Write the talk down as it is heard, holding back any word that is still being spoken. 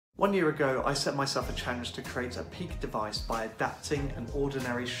1 year ago, I set myself a challenge to create a peak device by adapting an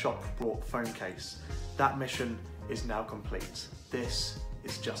ordinary shop-bought phone case. That mission is now complete. This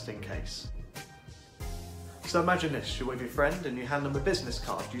is just in case. So imagine this, you're with your friend and you hand them a business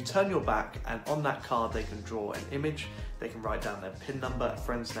card. You turn your back and on that card they can draw an image, they can write down their PIN number, a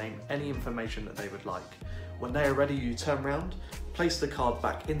friend's name, any information that they would like. When they are ready, you turn around, place the card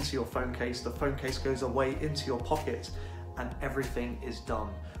back into your phone case, the phone case goes away into your pocket, and everything is done.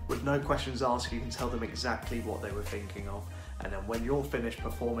 With no questions asked, you can tell them exactly what they were thinking of, and then when you're finished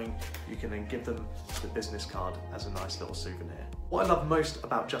performing, you can then give them the business card as a nice little souvenir. What I love most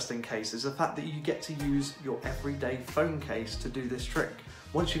about Just In Case is the fact that you get to use your everyday phone case to do this trick.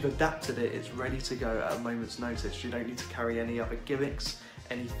 Once you've adapted it, it's ready to go at a moment's notice. You don't need to carry any other gimmicks,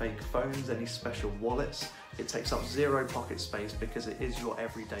 any fake phones, any special wallets. It takes up zero pocket space because it is your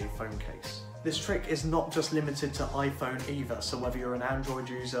everyday phone case. This trick is not just limited to iPhone either, so whether you're an Android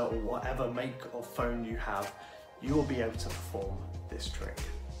user or whatever make of phone you have, you will be able to perform this trick.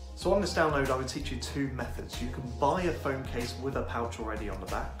 So on this download, I would teach you two methods. You can buy a phone case with a pouch already on the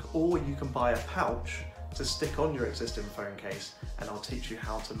back, or you can buy a pouch to stick on your existing phone case, and I'll teach you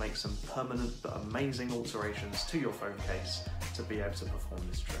how to make some permanent but amazing alterations to your phone case to be able to perform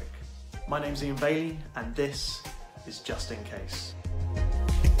this trick. My name's Ian, and this is Just In Case.